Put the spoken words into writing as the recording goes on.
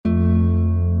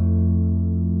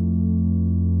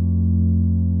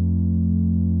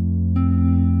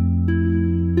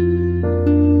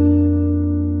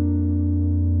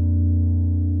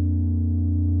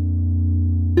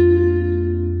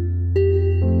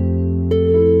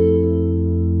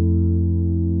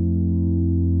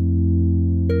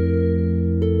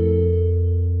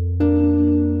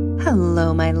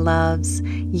loves.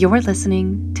 You're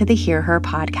listening to the Hear Her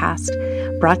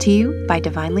podcast, brought to you by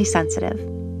Divinely Sensitive.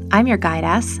 I'm your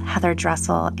guidess, Heather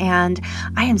Dressel, and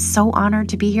I am so honored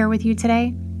to be here with you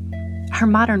today. Our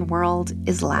modern world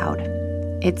is loud.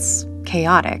 It's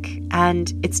chaotic,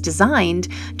 and it's designed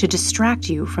to distract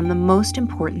you from the most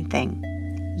important thing,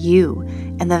 you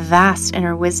and the vast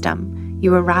inner wisdom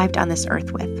you arrived on this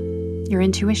earth with, your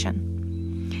intuition.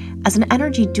 As an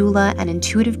energy doula and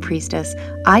intuitive priestess,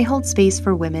 I hold space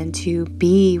for women to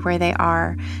be where they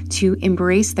are, to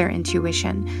embrace their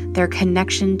intuition, their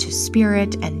connection to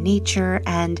spirit and nature,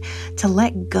 and to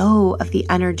let go of the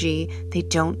energy they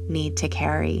don't need to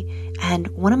carry. And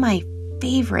one of my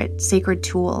favorite sacred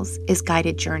tools is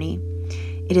guided journey.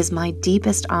 It is my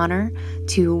deepest honor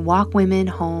to walk women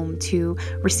home to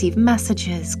receive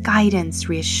messages, guidance,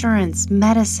 reassurance,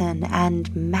 medicine,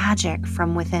 and magic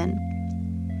from within.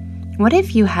 What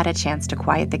if you had a chance to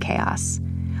quiet the chaos?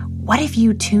 What if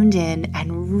you tuned in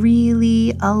and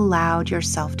really allowed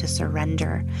yourself to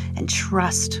surrender and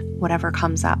trust whatever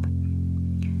comes up?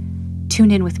 Tune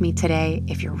in with me today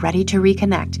if you're ready to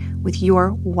reconnect with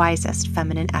your wisest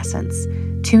feminine essence.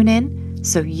 Tune in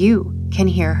so you can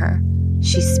hear her.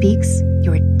 She speaks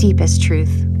your deepest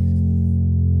truth.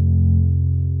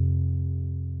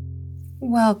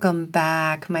 Welcome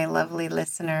back, my lovely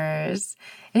listeners.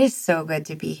 It is so good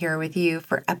to be here with you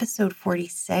for episode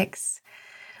 46.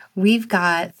 We've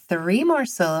got 3 more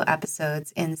solo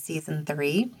episodes in season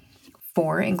 3,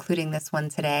 4 including this one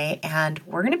today, and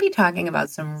we're going to be talking about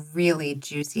some really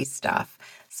juicy stuff,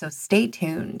 so stay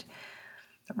tuned.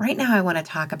 Right now, I want to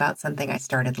talk about something I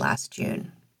started last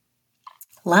June.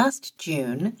 Last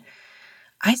June,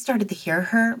 I started the Hear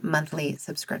Her monthly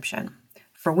subscription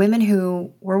for women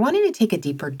who were wanting to take a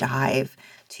deeper dive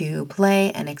to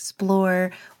play and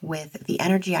explore with the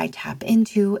energy I tap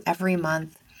into every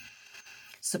month,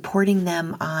 supporting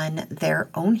them on their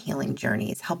own healing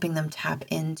journeys, helping them tap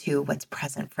into what's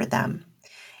present for them.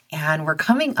 And we're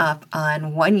coming up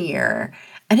on 1 year,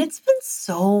 and it's been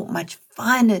so much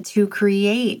fun to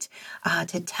create,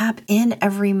 to tap in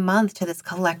every month to this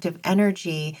collective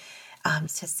energy,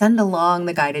 to send along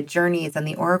the guided journeys and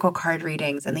the oracle card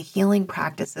readings and the healing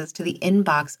practices to the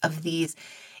inbox of these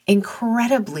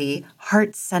incredibly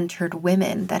heart-centered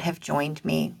women that have joined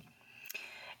me.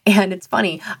 And it's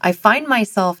funny, I find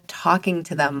myself talking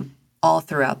to them all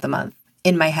throughout the month.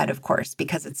 In my head, of course,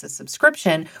 because it's a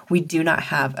subscription, we do not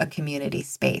have a community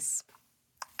space.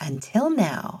 Until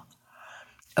now.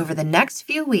 Over the next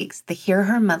few weeks, the Hear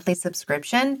Her monthly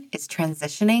subscription is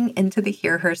transitioning into the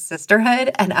Hear Her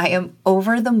Sisterhood, and I am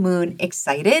over the moon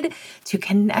excited to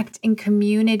connect in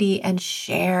community and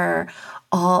share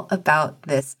all about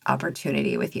this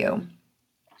opportunity with you.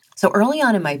 So early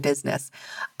on in my business,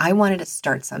 I wanted to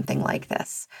start something like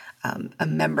this, a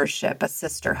membership, a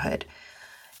sisterhood.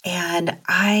 And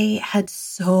I had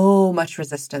so much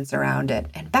resistance around it.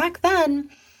 And back then,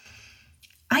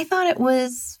 I thought it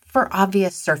was for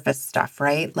obvious surface stuff,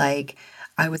 right? Like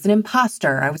I was an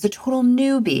imposter. I was a total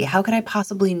newbie. How could I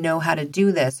possibly know how to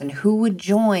do this? And who would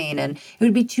join? And it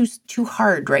would be too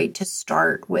hard, right, to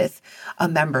start with a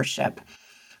membership.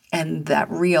 And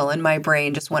that reel in my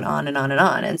brain just went on and on and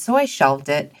on. And so I shelved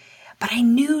it. But I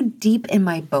knew deep in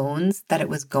my bones that it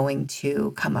was going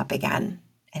to come up again.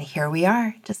 And here we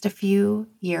are, just a few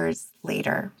years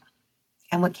later.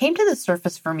 And what came to the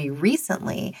surface for me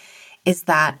recently is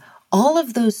that all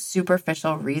of those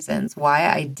superficial reasons why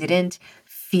I didn't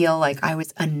feel like I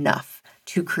was enough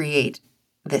to create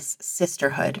this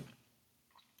sisterhood,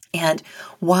 and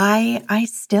why I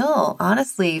still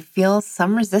honestly feel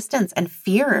some resistance and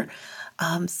fear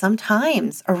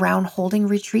sometimes around holding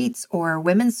retreats or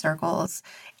women's circles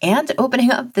and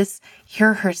opening up this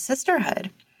Hear Her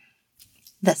sisterhood.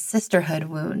 The Sisterhood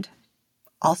Wound,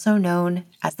 also known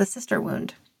as the sister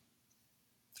wound.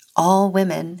 All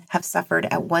women have suffered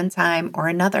at one time or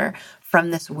another from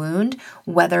this wound,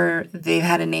 whether they've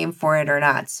had a name for it or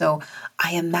not. So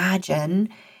I imagine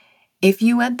if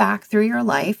you went back through your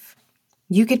life,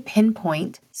 you could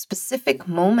pinpoint specific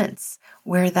moments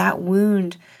where that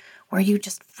wound, where you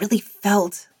just really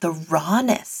felt the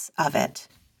rawness of it.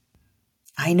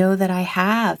 I know that I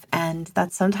have, and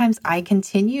that sometimes I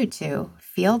continue to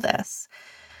feel this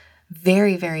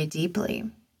very, very deeply.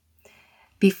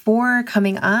 Before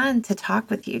coming on to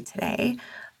talk with you today,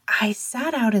 I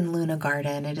sat out in Luna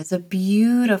Garden. It is a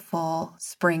beautiful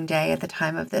spring day at the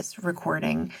time of this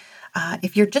recording.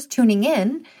 If you're just tuning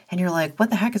in and you're like,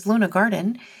 what the heck is Luna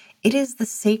Garden? It is the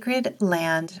sacred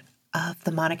land of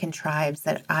the Monacan tribes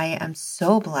that I am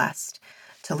so blessed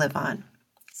to live on.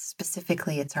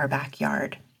 Specifically, it's our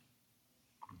backyard.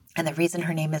 And the reason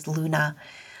her name is Luna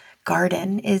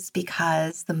garden is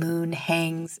because the moon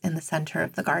hangs in the center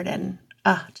of the garden.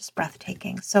 Just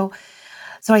breathtaking. So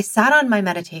I sat on my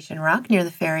meditation rock near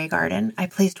the fairy garden. I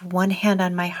placed one hand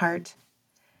on my heart,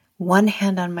 one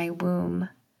hand on my womb,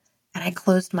 and I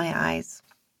closed my eyes.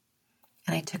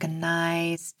 And I took a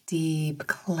nice, deep,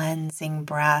 cleansing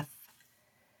breath.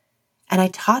 And I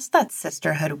tossed that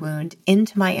sisterhood wound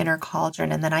into my inner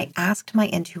cauldron. And then I asked my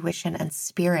intuition and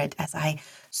spirit as I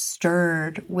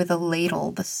stirred with a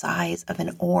ladle the size of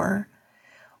an oar,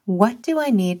 what do I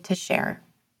need to share?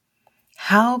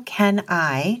 How can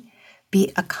I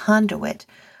be a conduit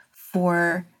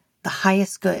for the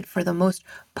highest good, for the most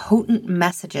potent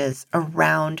messages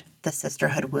around the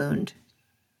sisterhood wound?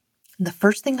 And the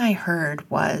first thing I heard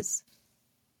was,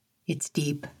 it's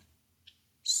deep,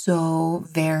 so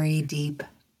very deep,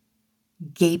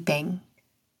 gaping,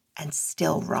 and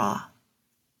still raw.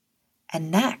 And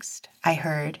next I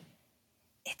heard,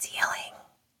 it's healing.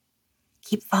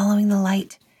 Keep following the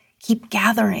light. Keep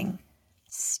gathering.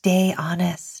 Stay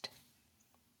honest.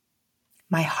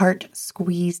 My heart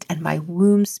squeezed and my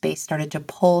womb space started to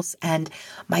pulse and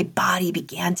my body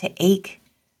began to ache.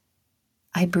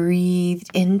 I breathed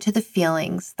into the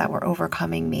feelings that were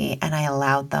overcoming me and I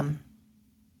allowed them.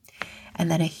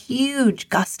 And then a huge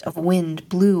gust of wind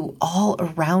blew all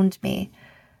around me.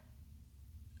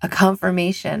 A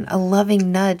confirmation, a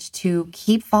loving nudge to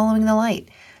keep following the light,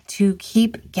 to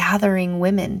keep gathering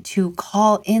women, to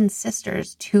call in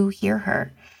sisters to hear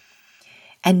her.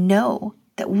 And know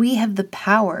that we have the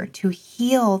power to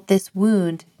heal this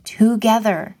wound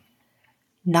together,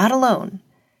 not alone,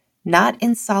 not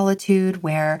in solitude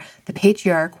where the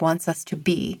patriarch wants us to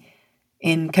be,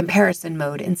 in comparison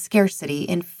mode, in scarcity,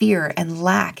 in fear and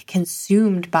lack,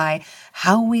 consumed by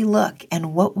how we look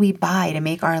and what we buy to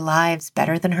make our lives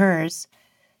better than hers.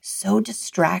 So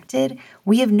distracted,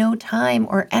 we have no time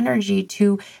or energy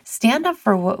to stand up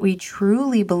for what we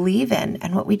truly believe in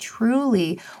and what we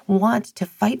truly want to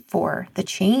fight for, the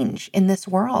change in this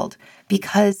world,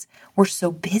 because we're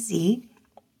so busy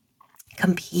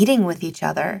competing with each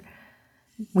other.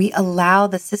 We allow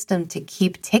the system to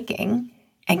keep ticking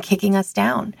and kicking us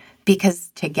down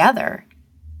because together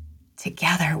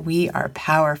we are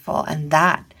powerful, and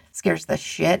that scares the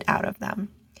shit out of them.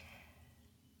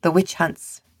 The witch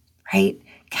hunts, right?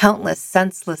 Countless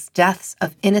senseless deaths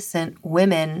of innocent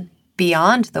women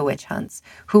beyond the witch hunts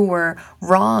who were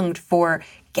wronged for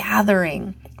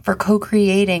gathering, for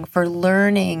co-creating, for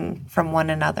learning from one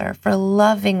another, for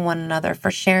loving one another,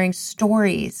 for sharing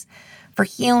stories, for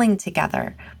healing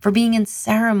together, for being in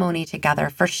ceremony together,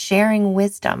 for sharing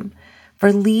wisdom,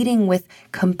 for leading with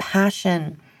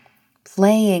compassion,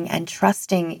 playing and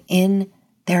trusting in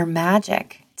their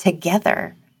magic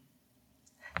together.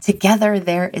 Together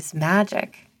there is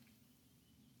magic.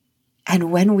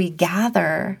 And when we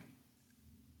gather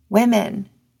women,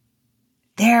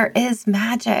 there is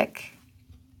magic.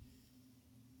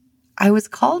 I was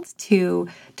called to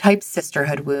type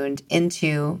Sisterhood Wound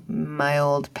into my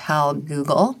old pal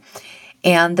Google,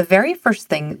 and the very first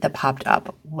thing that popped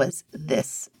up was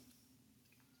this.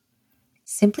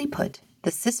 Simply put,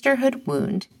 the sisterhood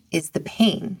wound is the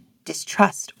pain,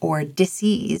 distrust, or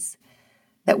dis-ease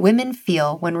that women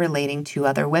feel when relating to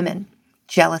other women.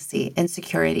 Jealousy,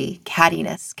 insecurity,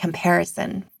 cattiness,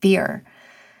 comparison, fear.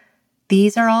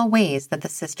 These are all ways that the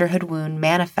sisterhood wound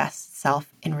manifests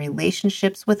itself in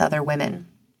relationships with other women.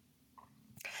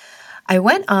 I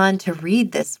went on to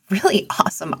read this really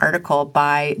awesome article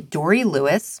by Dory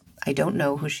Lewis. I don't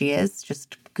know who she is.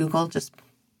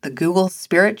 The Google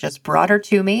spirit just brought her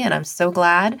to me, and I'm so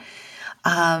glad.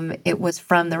 It was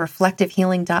from the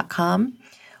reflectivehealing.com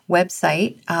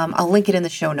website. I'll link it in the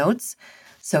show notes.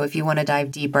 So if you want to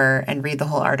dive deeper and read the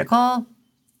whole article,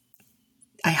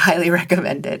 I highly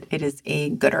recommend it. It is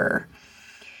a gooder.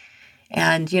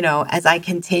 And, as I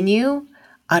continue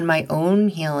on my own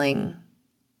healing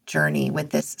journey with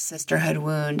this sisterhood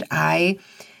wound, I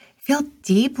feel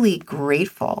deeply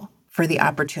grateful for the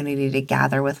opportunity to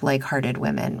gather with like-hearted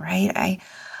women, right?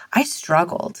 I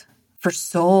struggled for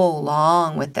so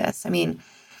long with this. I mean,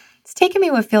 it's taken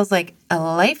me what feels like a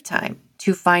lifetime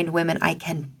to find women I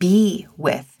can be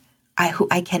with, who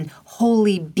I can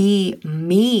wholly be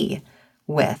me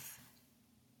with,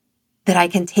 that I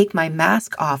can take my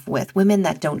mask off with, women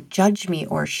that don't judge me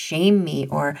or shame me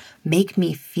or make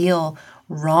me feel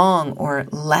wrong or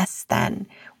less than,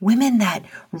 women that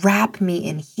wrap me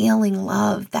in healing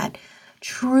love, that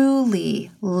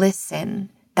truly listen,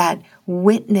 that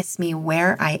witness me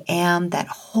where I am, that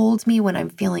hold me when I'm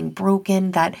feeling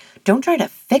broken, that don't try to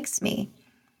fix me,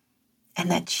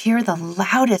 and that cheer the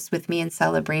loudest with me in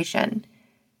celebration.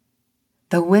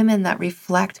 the women that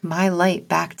reflect my light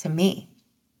back to me.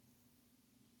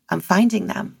 I'm finding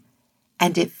them,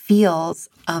 and it feels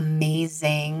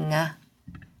amazing.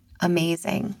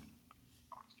 Amazing.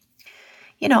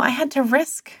 I had to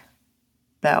risk,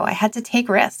 though. I had to take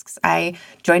risks. I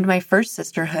joined my first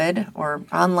sisterhood or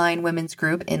online women's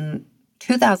group in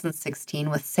 2016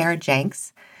 with Sarah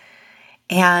Jenks,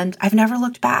 and I've never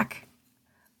looked back.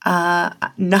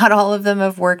 Not all of them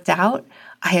have worked out.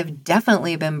 I have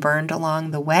definitely been burned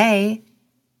along the way.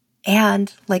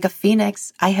 And like a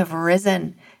phoenix, I have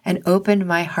risen and opened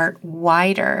my heart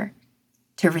wider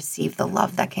to receive the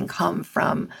love that can come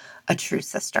from a true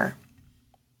sister.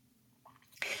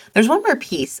 There's one more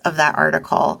piece of that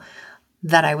article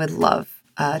that I would love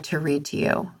to read to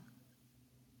you.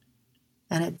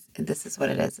 And this is what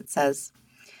it is. It says,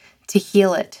 to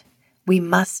heal it, we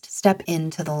must step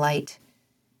into the light.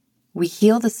 We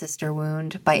heal the sister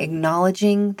wound by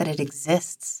acknowledging that it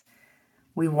exists.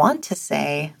 We want to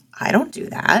say, I don't do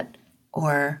that,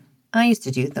 or I used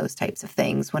to do those types of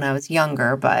things when I was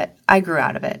younger, but I grew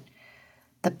out of it.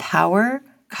 The power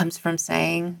comes from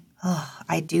saying, oh,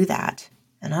 I do that,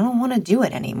 and I don't want to do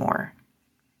it anymore.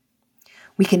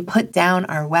 We can put down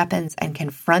our weapons and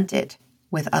confront it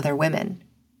with other women.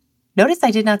 Notice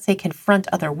I did not say confront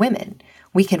other women.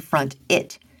 We confront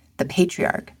it, the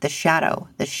patriarch, the shadow,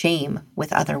 the shame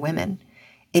with other women.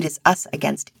 It is us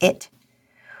against it.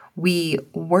 We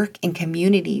work in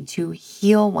community to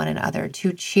heal one another,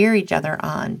 to cheer each other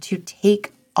on, to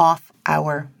take off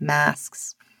our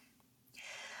masks.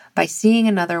 By seeing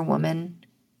another woman,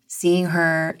 seeing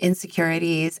her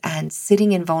insecurities, and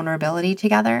sitting in vulnerability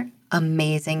together,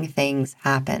 amazing things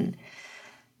happen.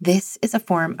 This is a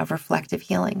form of reflective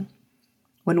healing.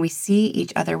 When we see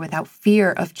each other without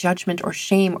fear of judgment or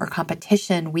shame or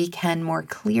competition, we can more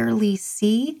clearly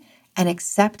see and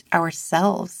accept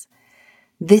ourselves.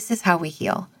 This is how we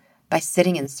heal, by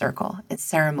sitting in circle, in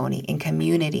ceremony, in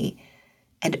community,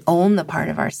 and own the part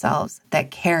of ourselves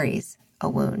that carries a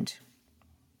wound.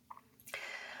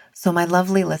 So my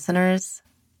lovely listeners,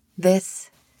 this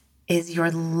is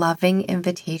your loving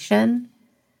invitation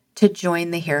to join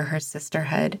the Hear Her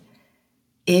Sisterhood.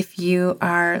 If you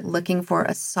are looking for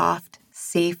a soft,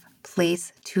 safe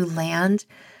place to land,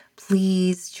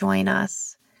 please join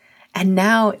us. And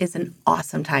now is an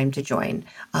awesome time to join.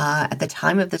 At the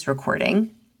time of this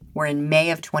recording, we're in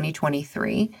May of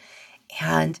 2023,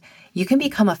 and you can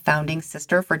become a founding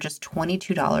sister for just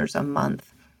 $22 a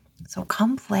month. So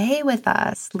come play with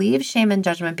us. Leave shame and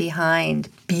judgment behind.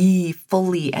 Be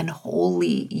fully and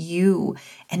wholly you,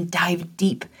 and dive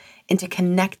deep into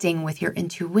connecting with your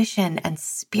intuition and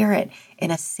spirit in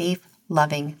a safe,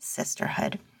 loving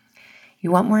sisterhood.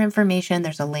 You want more information,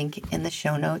 there's a link in the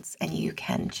show notes and you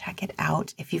can check it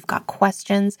out. If you've got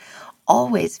questions,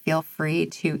 always feel free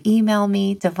to email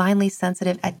me,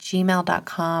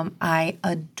 divinelysensitive@gmail.com. I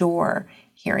adore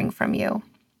hearing from you.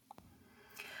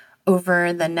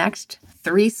 Over the next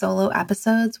 3 solo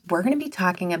episodes, we're going to be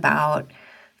talking about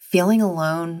feeling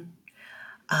alone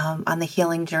on the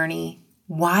healing journey,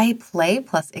 why play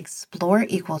plus explore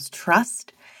equals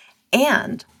trust,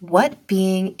 and what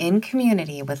being in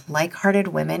community with like-hearted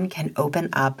women can open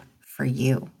up for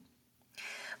you.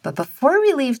 But before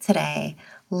we leave today,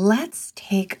 let's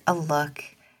take a look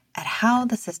at how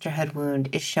the sisterhood wound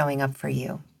is showing up for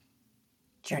you.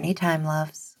 Journey time,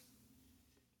 loves.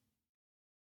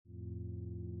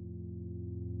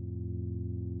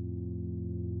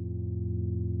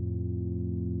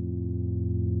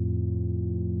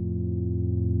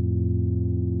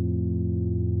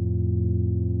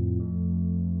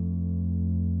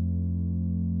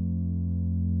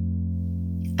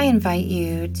 I invite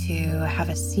you to have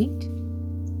a seat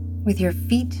with your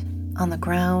feet on the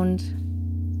ground.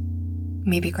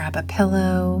 Maybe grab a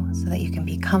pillow so that you can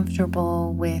be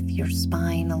comfortable with your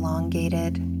spine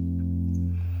elongated.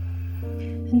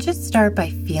 And just start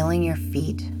by feeling your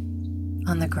feet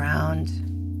on the ground.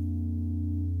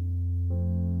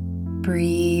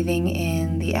 Breathing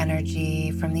in the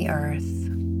energy from the earth.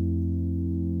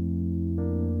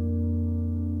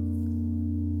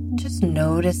 Just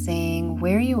noticing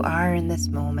where you are in this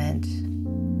moment,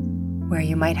 where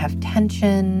you might have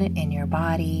tension in your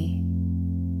body.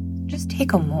 Just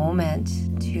take a moment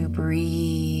to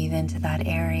breathe into that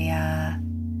area,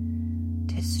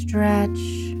 to stretch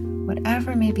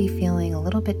whatever may be feeling a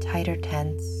little bit tight or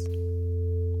tense.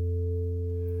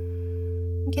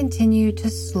 Continue to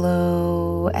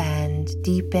slow and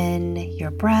deepen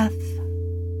your breath.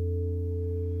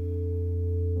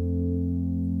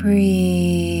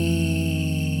 Breathe.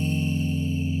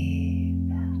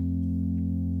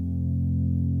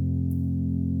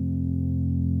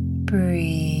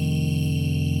 Breathe.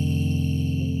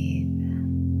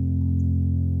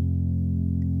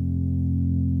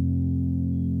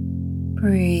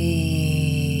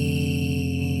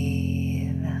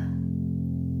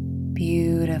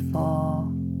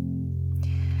 Beautiful.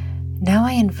 Now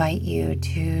I invite you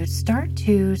to start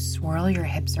to swirl your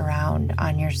hips around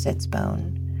on your sits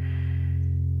bone.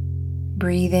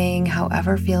 Breathing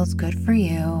however feels good for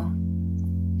you.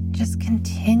 Just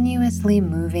continuously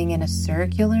moving in a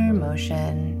circular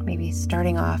motion, maybe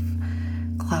starting off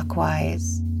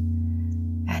clockwise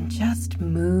and just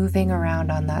moving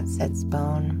around on that sits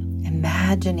bone,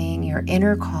 imagining your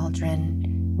inner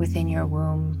cauldron within your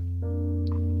womb.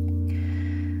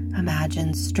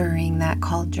 Imagine stirring that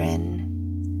cauldron.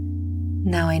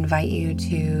 Now I invite you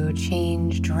to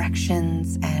change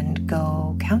directions and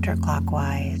go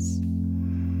counterclockwise.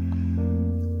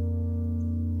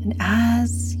 And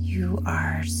as you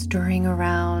are stirring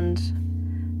around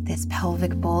this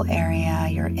pelvic bowl area,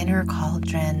 your inner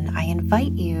cauldron, I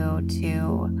invite you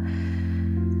to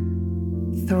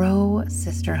throw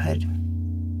sisterhood.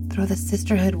 Throw the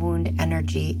sisterhood wound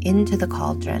energy into the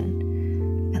cauldron.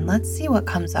 And let's see what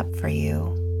comes up for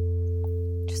you.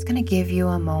 Just going to give you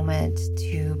a moment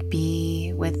to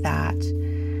be with that.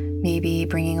 Maybe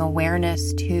bringing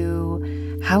awareness to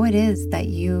how it is that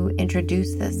you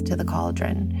introduce this to the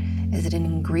cauldron. Is it an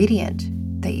ingredient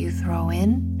that you throw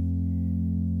in?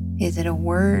 Is it a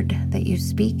word that you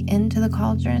speak into the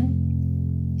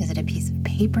cauldron? Is it a piece of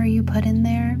paper you put in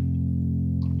there?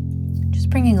 Just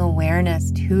bringing awareness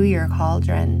to your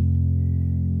cauldron.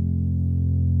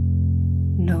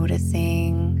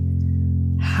 Noticing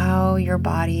how your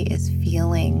body is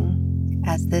feeling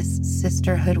as this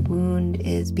sisterhood wound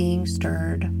is being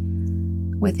stirred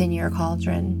within your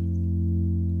cauldron.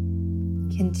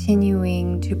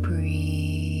 Continuing to breathe.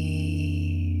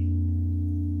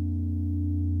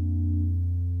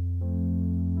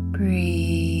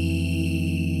 Breathe.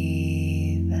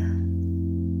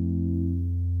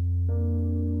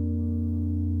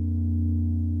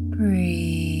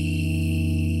 Breathe.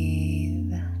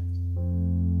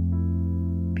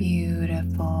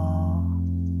 Beautiful.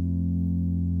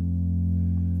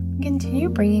 Continue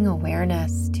bringing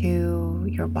awareness to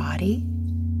your body,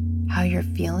 how you're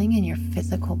feeling in your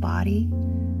physical body,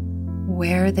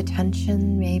 where the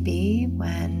tension may be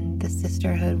when the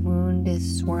sisterhood wound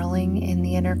is swirling in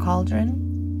the inner cauldron.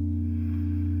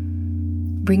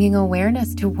 Bringing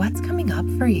awareness to what's coming up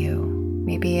for you.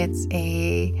 Maybe it's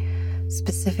a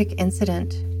specific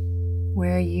incident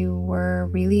where you were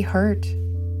really hurt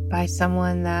by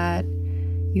someone that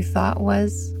you thought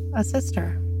was a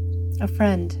sister, a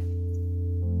friend.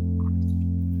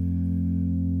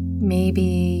 Maybe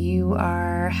you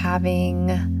are having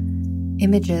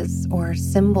images or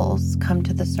symbols come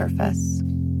to the surface.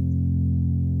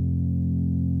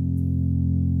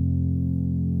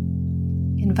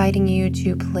 Inviting you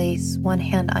to place one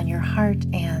hand on your heart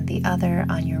and the other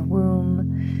on your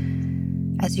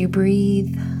womb. As you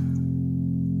breathe,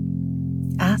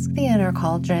 ask the inner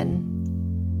cauldron,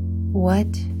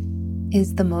 what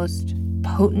is the most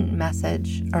potent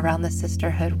message around the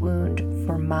sisterhood wound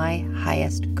for my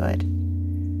highest good?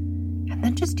 And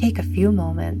then just take a few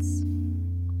moments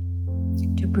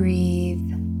to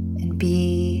breathe and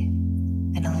be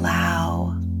and allow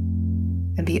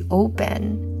and be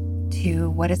open to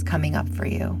what is coming up for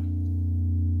you.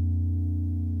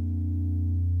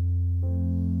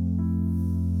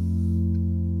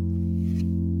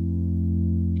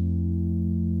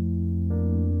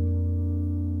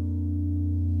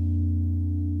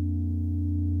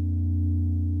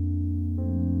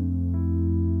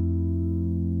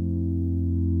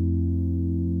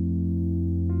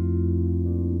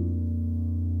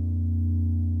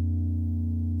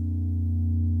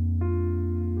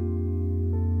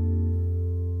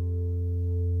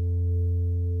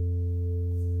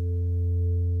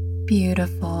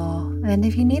 Beautiful. And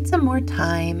if you need some more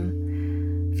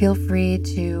time, feel free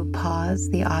to pause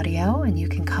the audio and you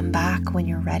can come back when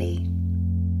you're ready.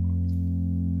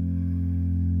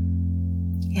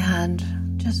 And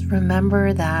just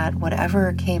remember that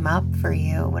whatever came up for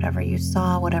you, whatever you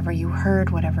saw, whatever you heard,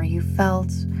 whatever you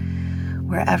felt,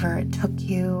 wherever it took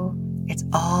you, it's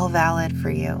all valid for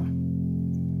you.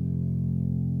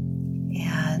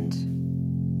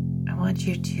 And I want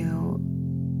you to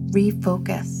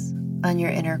refocus on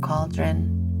your inner cauldron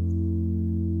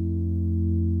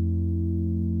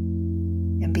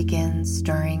and begin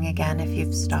stirring again if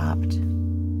you've stopped.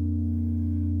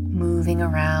 Moving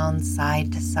around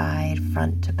side to side,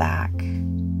 front to back,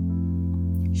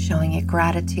 showing it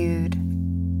gratitude,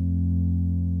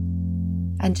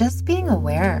 and just being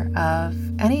aware of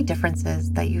any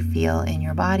differences that you feel in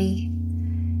your body.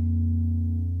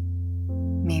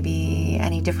 Maybe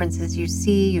any differences you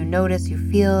see, you notice, you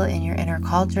feel in your inner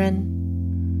cauldron.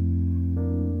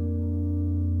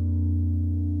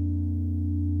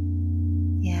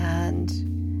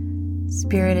 And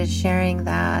Spirit is sharing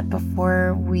that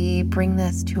before we bring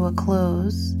this to a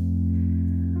close,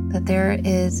 that there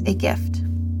is a gift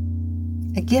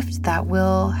that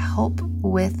will help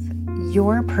with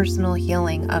your personal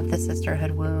healing of the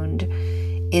sisterhood wound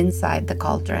inside the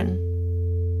cauldron.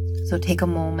 So take a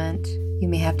moment. You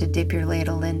may have to dip your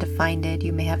ladle in to find it.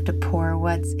 You may have to pour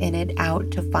what's in it out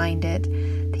to find it.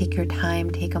 Take your time,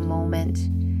 take a moment,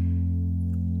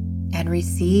 and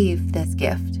receive this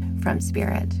gift from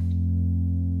Spirit.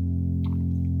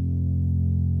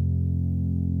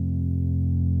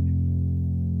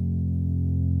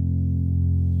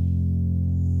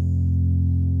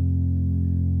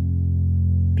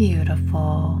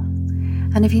 Beautiful.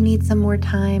 And if you need some more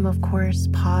time, of course,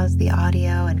 pause the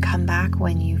audio and come back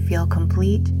when you feel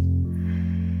complete.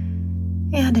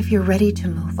 And if you're ready to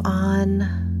move on,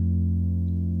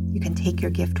 you can take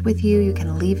your gift with you. You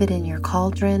can leave it in your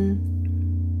cauldron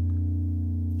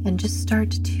and just start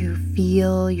to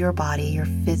feel your body, your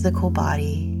physical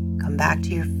body. Come back to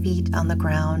your feet on the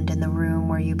ground in the room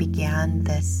where you began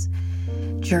this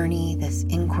journey, this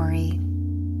inquiry.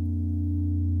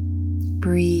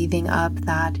 Breathing up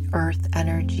that earth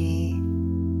energy,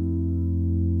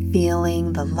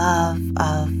 feeling the love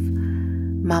of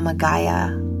Mama Gaia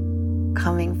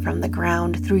coming from the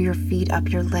ground through your feet, up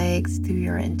your legs, through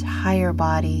your entire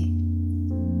body,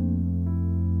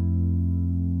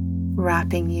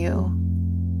 wrapping you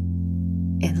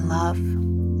in love.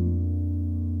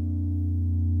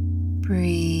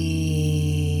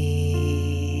 Breathe.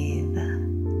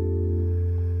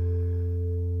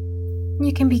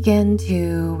 You can begin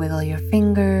to wiggle your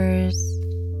fingers,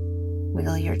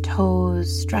 wiggle your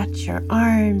toes, stretch your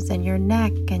arms and your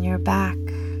neck and your back,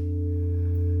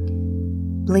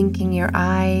 blinking your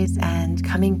eyes and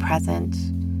coming present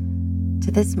to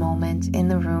this moment in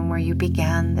the room where you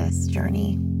began this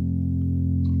journey.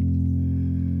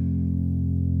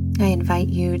 I invite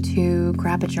you to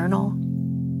grab a journal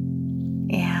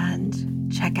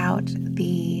and check out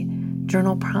the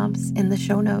journal prompts in the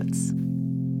show notes.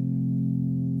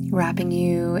 Wrapping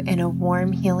you in a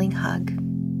warm, healing hug.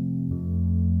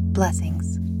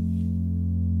 Blessings.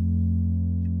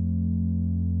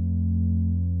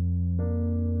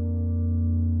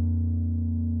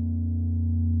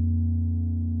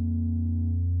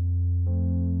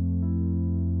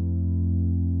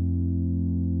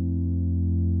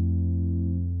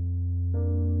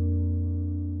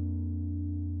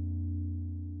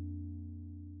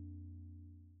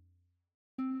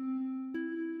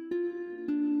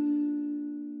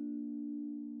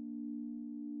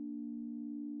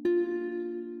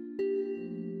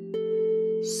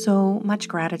 So much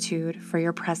gratitude for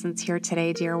your presence here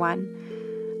today, dear one.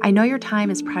 I know your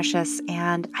time is precious,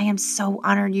 and I am so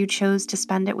honored you chose to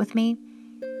spend it with me.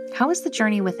 How is the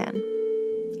journey within?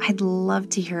 I'd love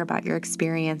to hear about your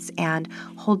experience and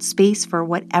hold space for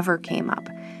whatever came up.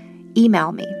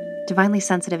 Email me,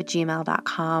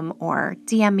 divinelysensitive@gmail.com, or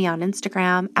DM me on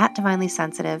Instagram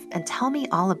 @divinelysensitive and tell me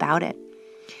all about it.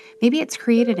 Maybe it's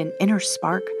created an inner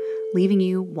spark, leaving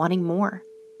you wanting more.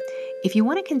 If you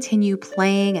want to continue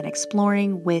playing and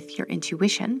exploring with your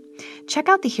intuition, check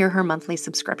out the Hear Her monthly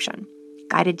subscription.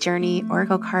 Guided journey,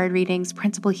 oracle card readings,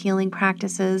 principle healing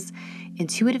practices,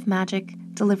 intuitive magic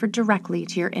delivered directly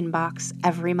to your inbox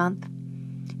every month.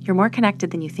 You're more connected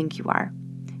than you think you are.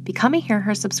 Become a Hear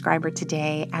Her subscriber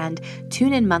today and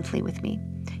tune in monthly with me.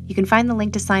 You can find the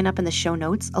link to sign up in the show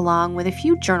notes, along with a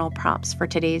few journal prompts for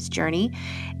today's journey,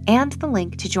 and the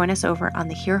link to join us over on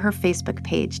the Hear Her Facebook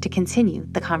page to continue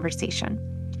the conversation.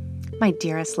 My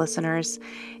dearest listeners,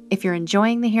 if you're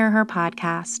enjoying the Hear Her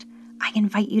podcast, I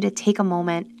invite you to take a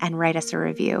moment and write us a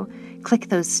review. Click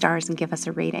those stars and give us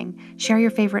a rating. Share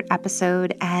your favorite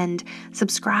episode and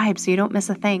subscribe so you don't miss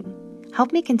a thing.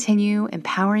 Help me continue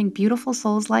empowering beautiful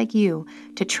souls like you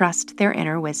to trust their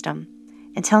inner wisdom.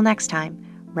 Until next time,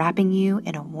 wrapping you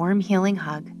in a warm, healing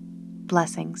hug.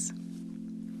 Blessings.